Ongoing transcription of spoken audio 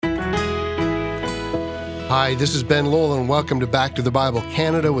Hi, this is Ben Lowell, and welcome to Back to the Bible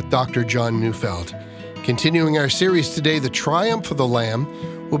Canada with Dr. John Neufeld. Continuing our series today, The Triumph of the Lamb,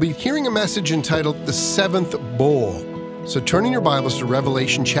 we'll be hearing a message entitled The Seventh Bowl. So turn in your Bibles to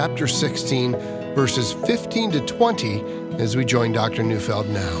Revelation chapter 16, verses 15 to 20, as we join Dr. Neufeld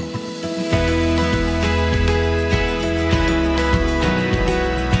now.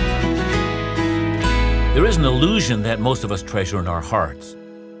 There is an illusion that most of us treasure in our hearts.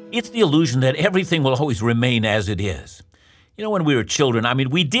 It's the illusion that everything will always remain as it is. You know, when we were children,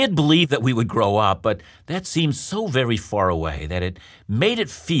 we did believe that we would grow up, but that seemed so very far away that it made it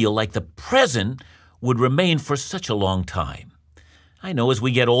feel like the present would remain for such a long time. I know as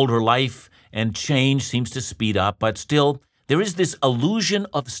we get older, life and change seems to speed up, but still, there is this illusion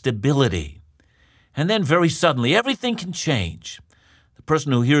of stability. And then very suddenly, everything can change. The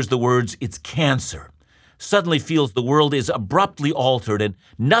person who hears the words, "it's cancer," suddenly feels the world is abruptly altered and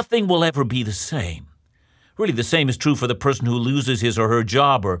nothing will ever be the same. Really, the same is true for the person who loses his or her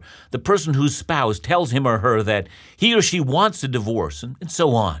job, or the person whose spouse tells him or her that he or she wants a divorce, and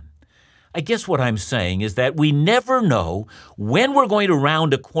so on. I guess what I'm saying is that we never know when we're going to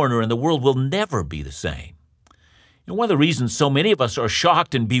round a corner and the world will never be the same. And one of the reasons so many of us are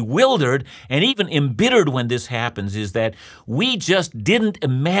shocked and bewildered and even embittered when this happens is that we just didn't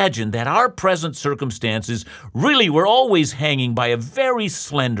imagine that our present circumstances really were always hanging by a very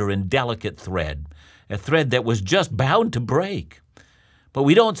slender and delicate thread, a thread that was just bound to break. But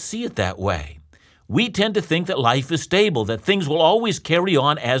we don't see it that way. We tend to think that life is stable, that things will always carry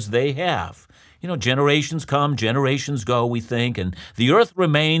on as they have. You know, generations come, generations go, we think, and the earth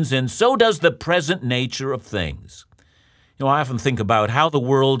remains, and so does the present nature of things. You know, I often think about how the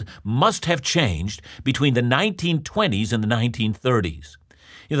world must have changed between the 1920s and the 1930s.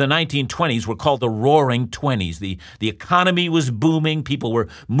 You know, the 1920s were called the Roaring Twenties. The economy was booming. People were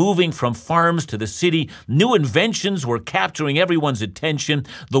moving from farms to the city. New inventions were capturing everyone's attention.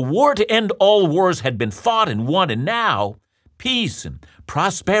 The war to end all wars had been fought and won, and now peace and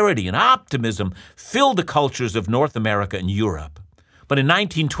prosperity and optimism filled the cultures of North America and Europe. But in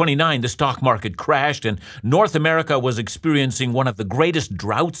 1929, the stock market crashed, and North America was experiencing one of the greatest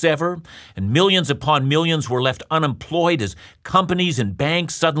droughts ever, and millions upon millions were left unemployed as companies and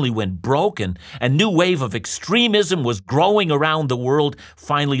banks suddenly went broke, and a new wave of extremism was growing around the world,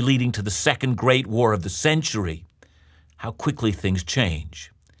 finally leading to the Second Great War of the century. How quickly things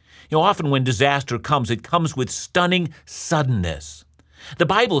change. You know, often when disaster comes, it comes with stunning suddenness. The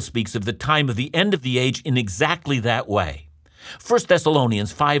Bible speaks of the time of the end of the age in exactly that way. 1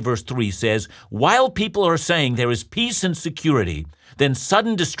 Thessalonians 5 verse 3 says, "While people are saying there is peace and security, then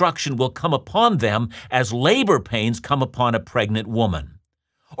sudden destruction will come upon them as labor pains come upon a pregnant woman."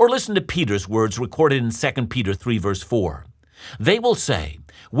 Or listen to Peter's words recorded in 2 Peter 3 verse 4. "They will say,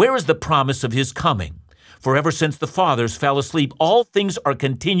 'Where is the promise of his coming?' For ever since the fathers fell asleep, all things are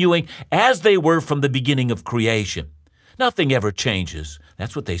continuing as they were from the beginning of creation." Nothing ever changes.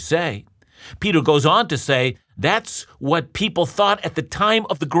 That's what they say. Peter goes on to say, that's what people thought at the time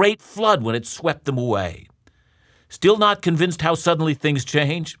of the great flood when it swept them away. Still not convinced how suddenly things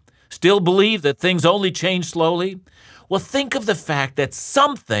change? Still believe that things only change slowly? Well, think of the fact that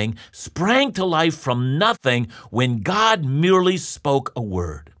something sprang to life from nothing when God merely spoke a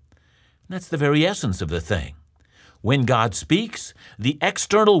word. And that's the very essence of the thing. When God speaks, the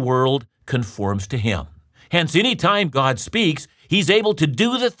external world conforms to him. Hence, any time God speaks, he's able to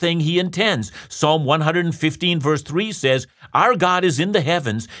do the thing he intends. Psalm 115 verse 3 says, "Our God is in the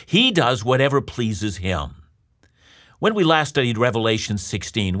heavens. He does whatever pleases him." When we last studied Revelation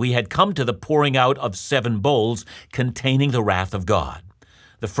 16, we had come to the pouring out of 7 bowls containing the wrath of God.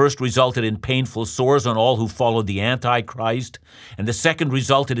 The first resulted in painful sores on all who followed the Antichrist, and the second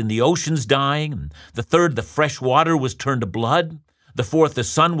resulted in the oceans dying, and the third, the fresh water was turned to blood. The fourth, the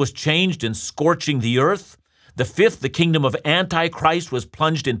sun was changed and scorching the earth. The fifth, the kingdom of Antichrist was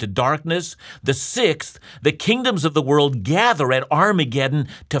plunged into darkness. The sixth, the kingdoms of the world gather at Armageddon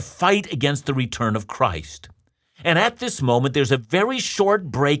to fight against the return of Christ. And at this moment, there's a very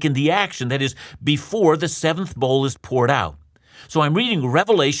short break in the action, that is, before the 7th bowl is poured out. So I'm reading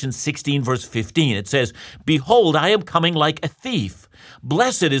Revelation 16, verse 15. It says, "Behold, I am coming like a thief.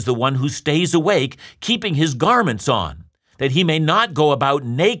 Blessed is the one who stays awake, keeping his garments on, that he may not go about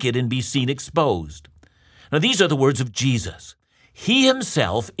naked and be seen exposed." Now, these are the words of Jesus. He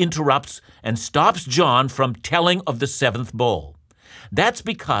himself interrupts and stops John from telling of the 7th bowl. That's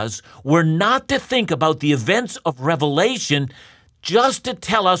because we're not to think about the events of Revelation just to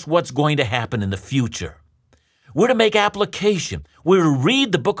tell us what's going to happen in the future. We're to make application. We're to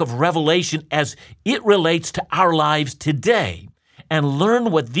read the book of Revelation as it relates to our lives today and learn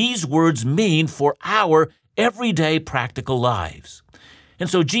what these words mean for our everyday practical lives. And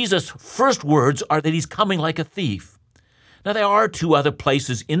so Jesus' first words are that he's coming like a thief. Now, there are two other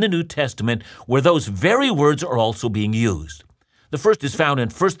places in the New Testament where those very words are also being used. The first is found in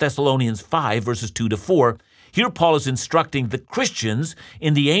 1 Thessalonians 5, verses 2-4. Here Paul is instructing the Christians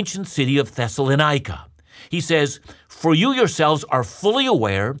in the ancient city of Thessalonica. He says, "For you yourselves are fully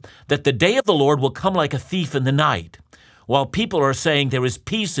aware that the day of the Lord will come like a thief in the night. While people are saying there is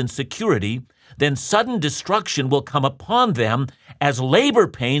peace and security, then sudden destruction will come upon them as labor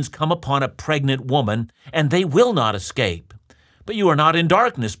pains come upon a pregnant woman, and they will not escape. But you are not in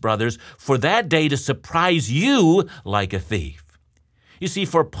darkness, brothers, for that day to surprise you like a thief." You see,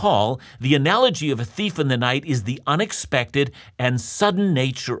 for Paul, the analogy of a thief in the night is the unexpected and sudden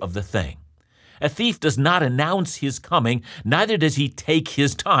nature of the thing. A thief does not announce his coming, neither does he take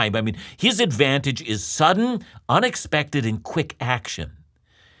his time. His advantage is sudden, unexpected, and quick action.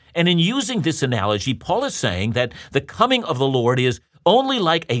 And in using this analogy, Paul is saying that the coming of the Lord is only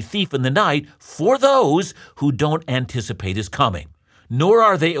like a thief in the night for those who don't anticipate his coming, nor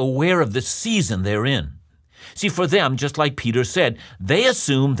are they aware of the season they're in. See, for them, just like Peter said, they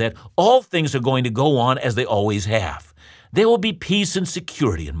assume that all things are going to go on as they always have. There will be peace and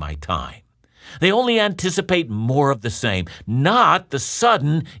security in my time. They only anticipate more of the same, not the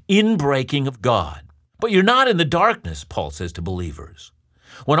sudden inbreaking of God. But you're not in the darkness, Paul says to believers.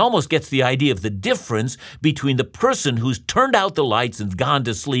 One almost gets the idea of the difference between the person who's turned out the lights and gone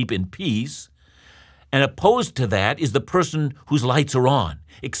to sleep in peace, and opposed to that is the person whose lights are on,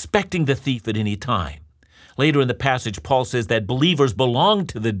 expecting the thief at any time. Later in the passage, Paul says that believers belong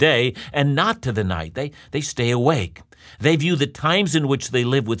to the day and not to the night. They stay awake. They view the times in which they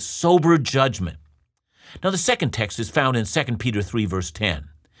live with sober judgment. Now, the second text is found in 2 Peter 3, verse 10.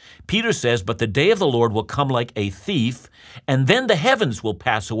 Peter says, "But the day of the Lord will come like a thief, and then the heavens will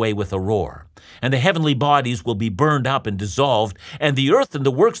pass away with a roar, and the heavenly bodies will be burned up and dissolved, and the earth and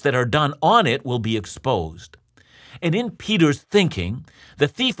the works that are done on it will be exposed." And in Peter's thinking, the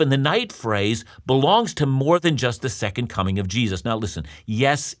thief in the night phrase belongs to more than just the second coming of Jesus. Now listen,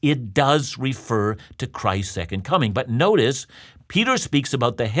 yes, it does refer to Christ's second coming, but notice Peter speaks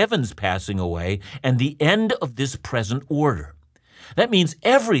about the heavens passing away and the end of this present order. That means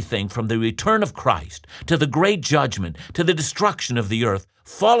everything from the return of Christ to the great judgment to the destruction of the earth,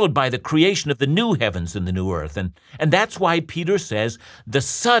 followed by the creation of the new heavens and the new earth. And that's why Peter says the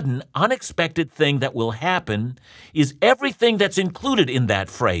sudden, unexpected thing that will happen is everything that's included in that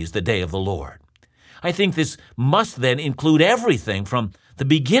phrase, the day of the Lord. I think this must then include everything from the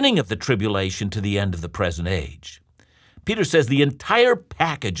beginning of the tribulation to the end of the present age. Peter says the entire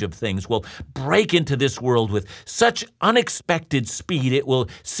package of things will break into this world with such unexpected speed, it will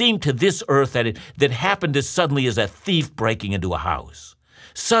seem to this earth that happened as suddenly as a thief breaking into a house.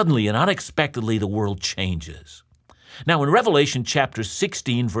 Suddenly and unexpectedly, the world changes. Now, in Revelation chapter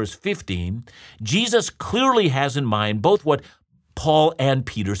 16, verse 15, Jesus clearly has in mind both what Paul and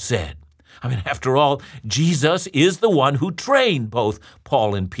Peter said. After all, Jesus is the one who trained both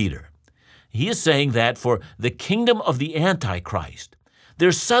Paul and Peter. He is saying that for the kingdom of the Antichrist,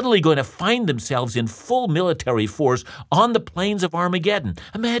 they're suddenly going to find themselves in full military force on the plains of Armageddon.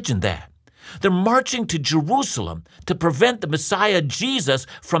 Imagine that. They're marching to Jerusalem to prevent the Messiah Jesus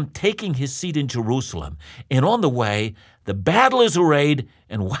from taking his seat in Jerusalem. And on the way, the battle is arrayed,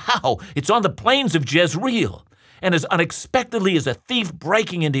 and wow, it's on the plains of Jezreel. And as unexpectedly as a thief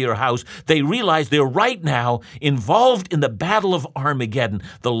breaking into your house, they realize they're right now involved in the battle of Armageddon,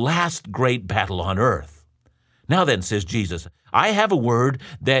 the last great battle on earth. Now then, says Jesus, I have a word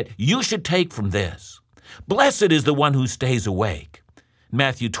that you should take from this. Blessed is the one who stays awake.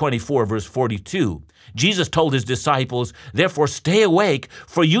 Matthew 24, verse 42, Jesus told his disciples, therefore stay awake,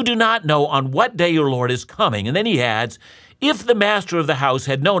 for you do not know on what day your Lord is coming. And then he adds, if the master of the house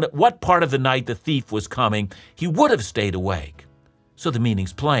had known at what part of the night the thief was coming, he would have stayed awake. So the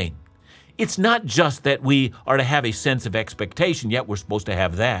meaning's plain. It's not just that we are to have a sense of expectation, yet we're supposed to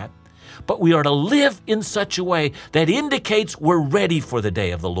have that, but we are to live in such a way that indicates we're ready for the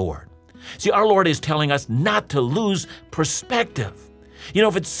day of the Lord. See, our Lord is telling us not to lose perspective.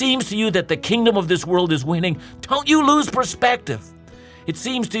 If it seems to you that the kingdom of this world is winning, don't you lose perspective. It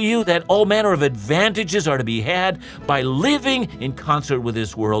seems to you that all manner of advantages are to be had by living in concert with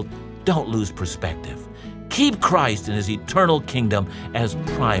this world. Don't lose perspective. Keep Christ and his eternal kingdom as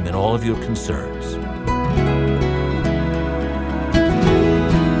prime in all of your concerns.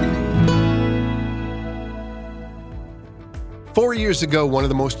 Four years ago, one of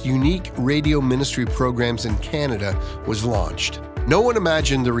the most unique radio ministry programs in Canada was launched. No one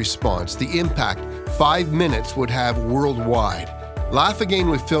imagined the response, the impact 5 minutes would have worldwide. Laugh Again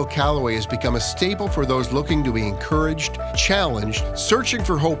with Phil Callaway has become a staple for those looking to be encouraged, challenged, searching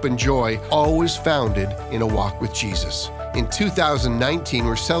for hope and joy, always founded in a walk with Jesus. In 2019,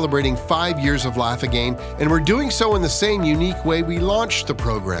 we're celebrating 5 years of Laugh Again, and we're doing so in the same unique way we launched the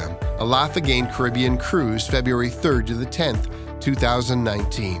program, a Laugh Again Caribbean cruise, February 3rd to the 10th,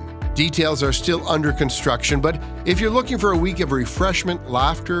 2019. Details are still under construction, but if you're looking for a week of refreshment,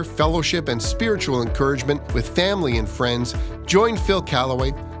 laughter, fellowship, and spiritual encouragement with family and friends, join Phil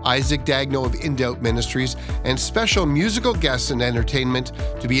Callaway, Isaac Dagno of In Doubt Ministries, and special musical guests and entertainment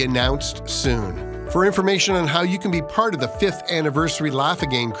to be announced soon. For information on how you can be part of the 5th anniversary Laugh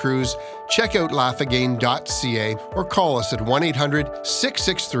Again cruise, check out laughagain.ca or call us at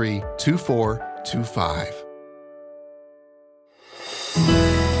 1-800-663-2425.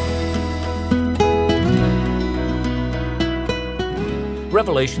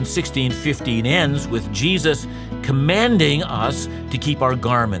 Revelation 16:15 ends with Jesus commanding us to keep our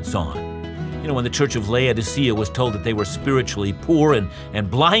garments on. You know, when the church of Laodicea was told that they were spiritually poor and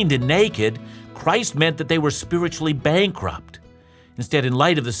blind and naked, Christ meant that they were spiritually bankrupt. Instead, in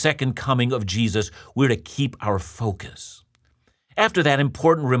light of the second coming of Jesus, we're to keep our focus. After that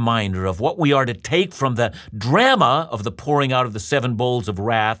important reminder of what we are to take from the drama of the pouring out of the 7 bowls of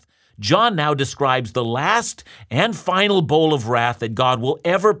wrath, John now describes the last and final bowl of wrath that God will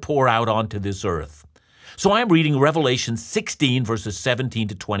ever pour out onto this earth. So I'm reading Revelation 16, verses 17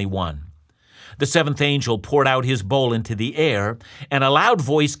 to 21. The 7th angel poured out his bowl into the air, and a loud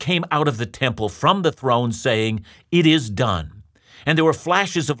voice came out of the temple from the throne saying, "It is done." And there were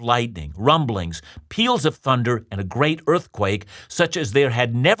flashes of lightning, rumblings, peals of thunder, and a great earthquake, such as there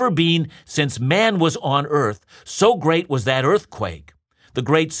had never been since man was on earth. So great was that earthquake. The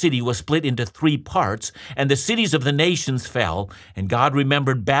great city was split into 3 parts, and the cities of the nations fell, and God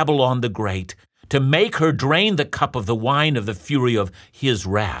remembered Babylon the Great, to make her drain the cup of the wine of the fury of his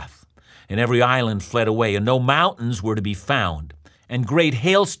wrath. And every island fled away, and no mountains were to be found. And great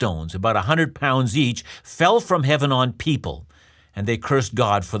hailstones, about 100 pounds each, fell from heaven on people, and they cursed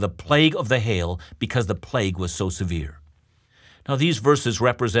God for the plague of the hail, because the plague was so severe. Now, these verses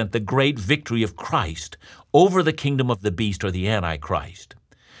represent the great victory of Christ over the kingdom of the beast, or the Antichrist.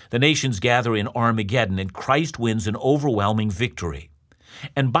 The nations gather in Armageddon, and Christ wins an overwhelming victory.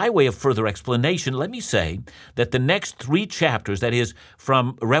 And by way of further explanation, let me say that the next 3 chapters, that is,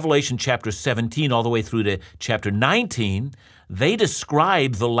 from Revelation chapter 17 all the way through to chapter 19, they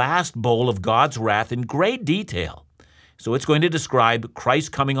describe the last bowl of God's wrath in great detail. So it's going to describe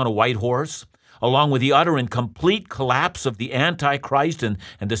Christ coming on a white horse, along with the utter and complete collapse of the Antichrist and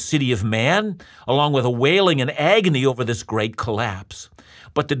the city of man, along with a wailing and agony over this great collapse.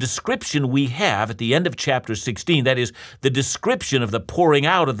 But the description we have at the end of chapter 16, that is, the description of the pouring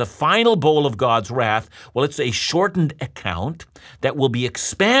out of the final bowl of God's wrath, well, it's a shortened account that will be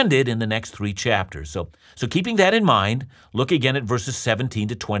expanded in the next 3 chapters. So keeping that in mind, look again at verses 17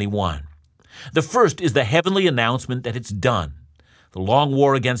 to 21. The first is the heavenly announcement that it's done. The long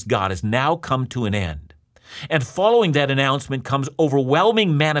war against God has now come to an end. And following that announcement comes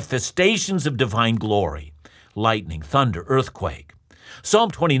overwhelming manifestations of divine glory: lightning, thunder, earthquake. Psalm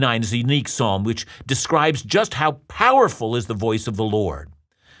 29 is a unique psalm which describes just how powerful is the voice of the Lord.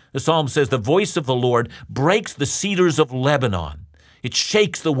 The psalm says the voice of the Lord breaks the cedars of Lebanon. It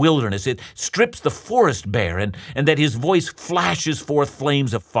shakes the wilderness. It strips the forest bare, and that his voice flashes forth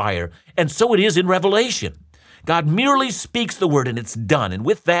flames of fire. And so it is in Revelation. God merely speaks the word and it's done. And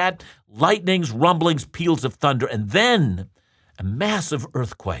with that, lightnings, rumblings, peals of thunder, and then a massive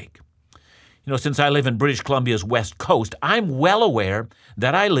earthquake. You know, since I live in British Columbia's west coast, I'm well aware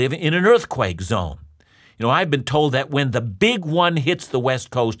that I live in an earthquake zone. You know, I've been told that when the big one hits the west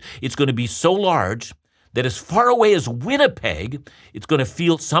coast, it's going to be so large that as far away as Winnipeg, it's going to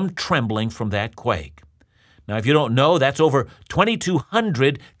feel some trembling from that quake. Now, if you don't know, that's over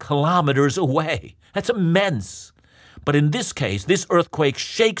 2,200 kilometers away. That's immense. But in this case, this earthquake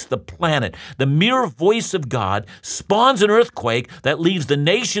shakes the planet. The mere voice of God spawns an earthquake that leaves the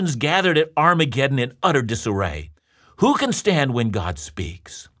nations gathered at Armageddon in utter disarray. Who can stand when God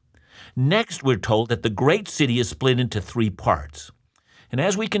speaks? Next, we're told that the great city is split into 3 parts. And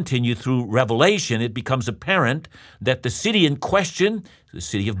as we continue through Revelation, it becomes apparent that the city in question is the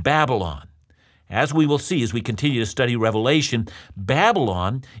city of Babylon. As we will see as we continue to study Revelation,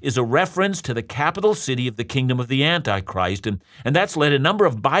 Babylon is a reference to the capital city of the kingdom of the Antichrist, and that's led a number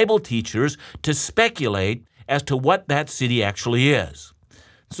of Bible teachers to speculate as to what that city actually is.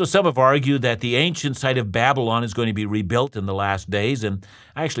 So some have argued that the ancient site of Babylon is going to be rebuilt in the last days, and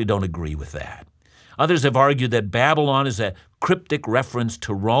I actually don't agree with that. Others have argued that Babylon is a cryptic reference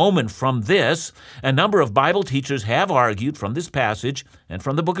to Rome, and from this, a number of Bible teachers have argued from this passage and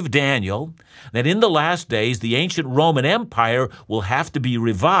from the book of Daniel that in the last days the ancient Roman Empire will have to be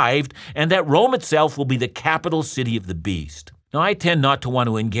revived and that Rome itself will be the capital city of the beast. Now, I tend not to want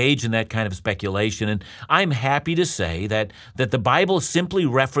to engage in that kind of speculation, and I'm happy to say that the Bible simply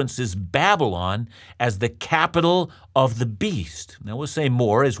references Babylon as the capital of the beast. Now, we'll say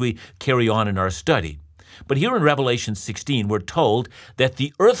more as we carry on in our study. But here in Revelation 16, we're told that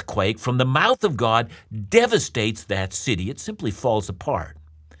the earthquake from the mouth of God devastates that city. It simply falls apart.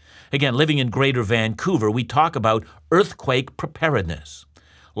 Again, living in Greater Vancouver, we talk about earthquake preparedness.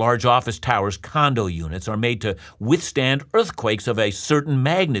 Large office towers, condo units, are made to withstand earthquakes of a certain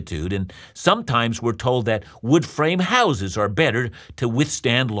magnitude, and sometimes we're told that wood frame houses are better to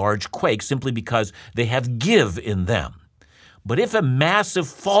withstand large quakes simply because they have give in them. But if a massive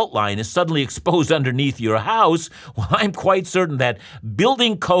fault line is suddenly exposed underneath your house, well, I'm quite certain that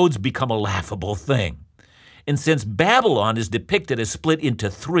building codes become a laughable thing. And since Babylon is depicted as split into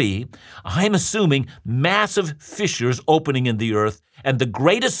three, I'm assuming massive fissures opening in the earth, and the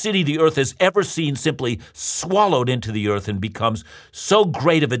greatest city the earth has ever seen simply swallowed into the earth and becomes so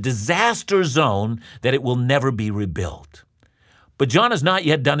great of a disaster zone that it will never be rebuilt. But John has not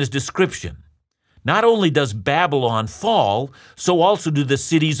yet done his description. Not only does Babylon fall, so also do the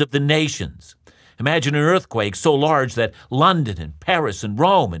cities of the nations. Imagine an earthquake so large that London and Paris and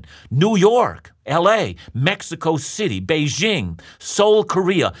Rome and New York, LA, Mexico City, Beijing, Seoul,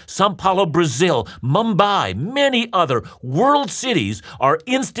 Korea, São Paulo, Brazil, Mumbai, many other world cities are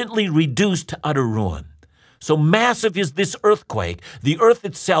instantly reduced to utter ruin. So massive is this earthquake, the earth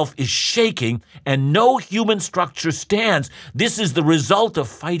itself is shaking and no human structure stands. This is the result of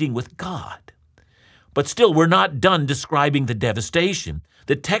fighting with God. But still, we're not done describing the devastation.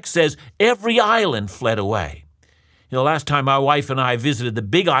 The text says every island fled away. Last time my wife and I visited the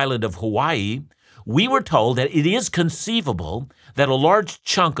big island of Hawaii, we were told that it is conceivable that a large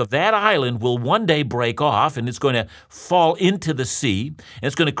chunk of that island will one day break off and it's going to fall into the sea, and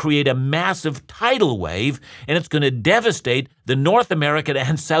it's going to create a massive tidal wave, and it's going to devastate the North American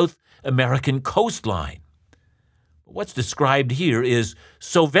and South American coastline. What's described here is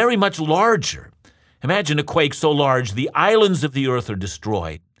so very much larger. Imagine a quake so large the islands of the earth are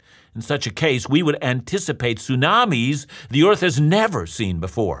destroyed. In such a case, we would anticipate tsunamis the earth has never seen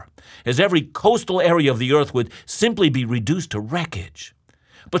before, as every coastal area of the earth would simply be reduced to wreckage.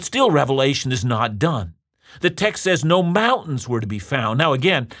 But still, Revelation is not done. The text says no mountains were to be found. Now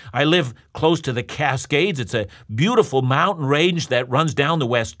again, I live close to the Cascades. It's a beautiful mountain range that runs down the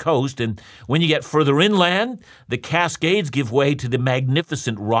west coast, and when you get further inland, the Cascades give way to the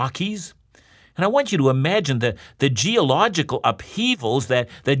magnificent Rockies. And I want you to imagine the geological upheavals that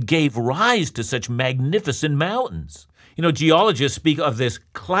gave rise to such magnificent mountains. Geologists speak of this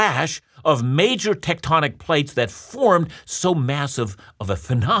clash of major tectonic plates that formed so massive of a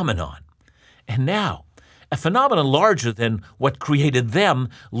phenomenon. And now, a phenomenon larger than what created them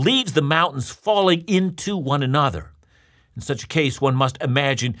leaves the mountains falling into one another. In such a case, one must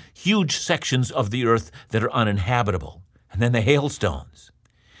imagine huge sections of the earth that are uninhabitable. And then the hailstones.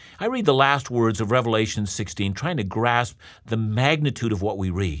 I read the last words of Revelation 16, trying to grasp the magnitude of what we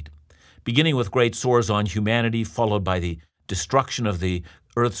read, beginning with great sores on humanity, followed by the destruction of the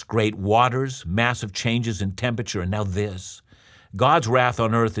earth's great waters, massive changes in temperature, and now this. God's wrath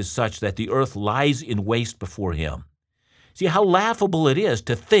on earth is such that the earth lies in waste before him. See how laughable it is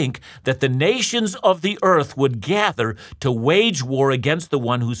to think that the nations of the earth would gather to wage war against the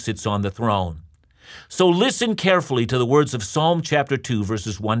one who sits on the throne. So listen carefully to the words of Psalm chapter 2,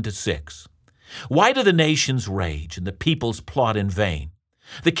 verses 1 to 6. Why do the nations rage and the peoples plot in vain?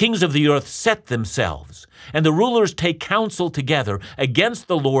 The kings of the earth set themselves, and the rulers take counsel together against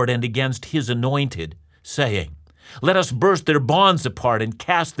the Lord and against his anointed, saying, "Let us burst their bonds apart and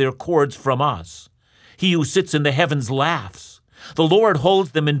cast their cords from us." He who sits in the heavens laughs. The Lord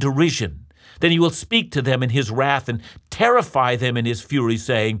holds them in derision. Then he will speak to them in his wrath and terrify them in his fury,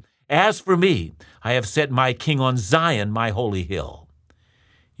 saying, "As for me, I have set my king on Zion, my holy hill."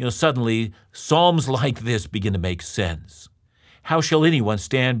 Suddenly, psalms like this begin to make sense. How shall anyone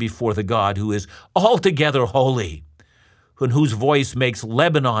stand before the God who is altogether holy, and whose voice makes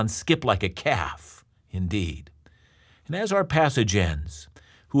Lebanon skip like a calf? Indeed. And as our passage ends,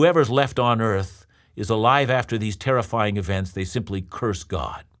 whoever's left on earth is alive after these terrifying events, they simply curse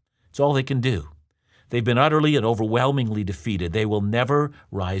God. It's all they can do. They've been utterly and overwhelmingly defeated. They will never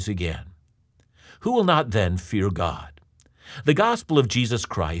rise again. Who will not then fear God? The gospel of Jesus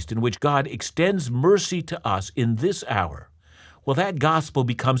Christ, in which God extends mercy to us in this hour, well, that gospel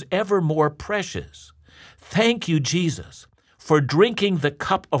becomes ever more precious. Thank you, Jesus, for drinking the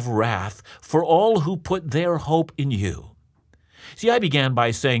cup of wrath for all who put their hope in you. See, I began by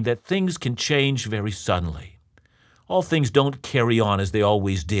saying that things can change very suddenly. All things don't carry on as they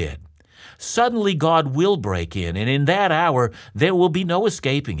always did. Suddenly God will break in, and in that hour there will be no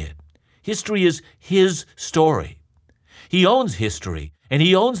escaping it. History is His story. He owns history, and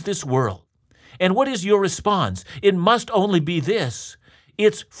He owns this world. And what is your response? It must only be this: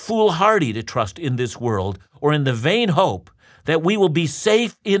 it's foolhardy to trust in this world or in the vain hope that we will be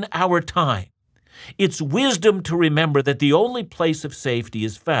safe in our time. It's wisdom to remember that the only place of safety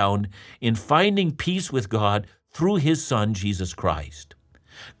is found in finding peace with God through His Son, Jesus Christ.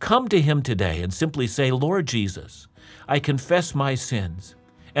 Come to Him today and simply say, Lord Jesus, I confess my sins,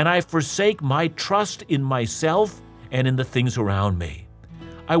 and I forsake my trust in myself and in the things around me.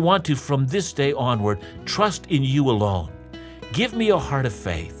 I want to, from this day onward, trust in You alone. Give me a heart of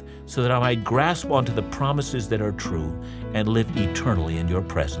faith so that I might grasp onto the promises that are true and live eternally in Your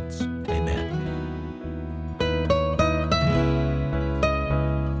presence. Amen.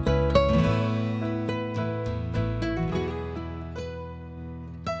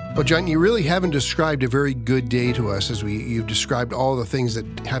 Well, John, you really haven't described a very good day to us as you've described all the things that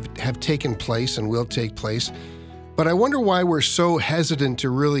have taken place and will take place. But I wonder why we're so hesitant to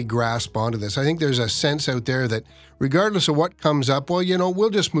really grasp onto this. I think there's a sense out there that regardless of what comes up, well, we'll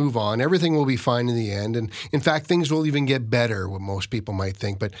just move on. Everything will be fine in the end. And in fact, things will even get better, what most people might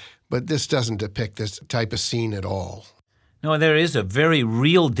think. But this doesn't depict this type of scene at all. No, there is a very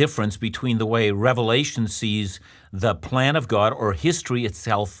real difference between the way Revelation sees the plan of God or history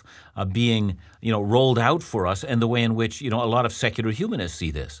itself being, rolled out for us, and the way in which, a lot of secular humanists see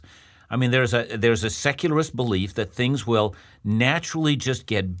this. I mean, there's a secularist belief that things will naturally just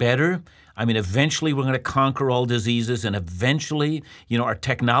get better. I mean, eventually we're going to conquer all diseases, and eventually, our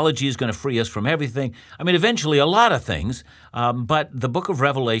technology is going to free us from everything. I mean, eventually a lot of things. But the book of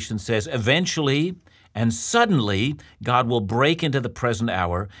Revelation says eventually and suddenly God will break into the present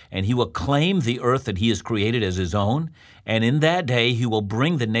hour, and He will claim the earth that He has created as His own. And in that day, He will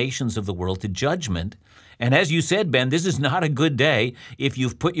bring the nations of the world to judgment. And as you said, Ben, this is not a good day if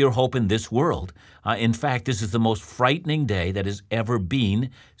you've put your hope in this world. In fact, this is the most frightening day that has ever been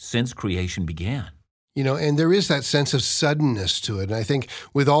since creation began. And there is that sense of suddenness to it. And I think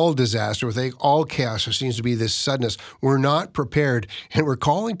with all disaster, with all chaos, there seems to be this suddenness. We're not prepared, and we're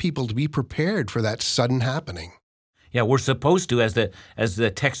calling people to be prepared for that sudden happening. Yeah, we're supposed to, as the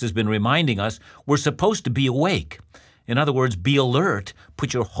text has been reminding us, we're supposed to be awake. In other words, be alert,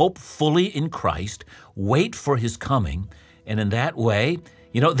 put your hope fully in Christ, wait for His coming, and in that way,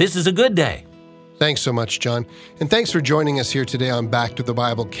 this is a good day. Thanks so much, John. And thanks for joining us here today on Back to the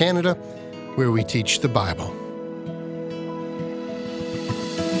Bible Canada, where we teach the Bible.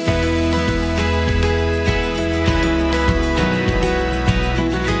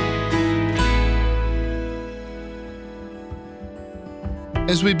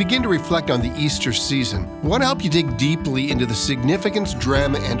 As we begin to reflect on the Easter season, we want to help you dig deeply into the significance,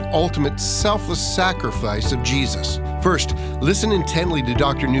 drama, and ultimate selfless sacrifice of Jesus. First, listen intently to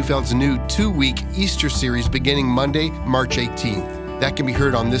Dr. Neufeld's new 2-week Easter series beginning Monday, March 18th. That can be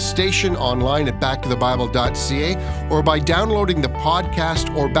heard on this station, online at backtothebible.ca, or by downloading the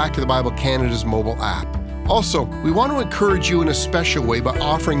podcast or Back to the Bible Canada's mobile app. Also, we want to encourage you in a special way by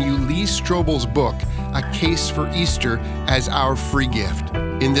offering you Lee Strobel's book, A Case for Easter, as our free gift.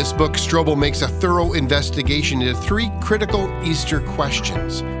 In this book, Strobel makes a thorough investigation into 3 critical Easter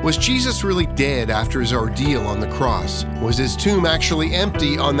questions. Was Jesus really dead after His ordeal on the cross? Was His tomb actually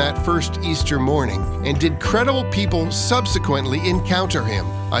empty on that first Easter morning? And did credible people subsequently encounter Him?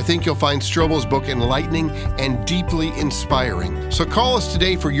 I think you'll find Strobel's book enlightening and deeply inspiring. So call us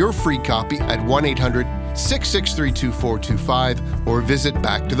today for your free copy at 1-800-663-2425 or visit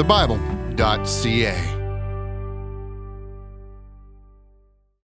backtothebible.ca.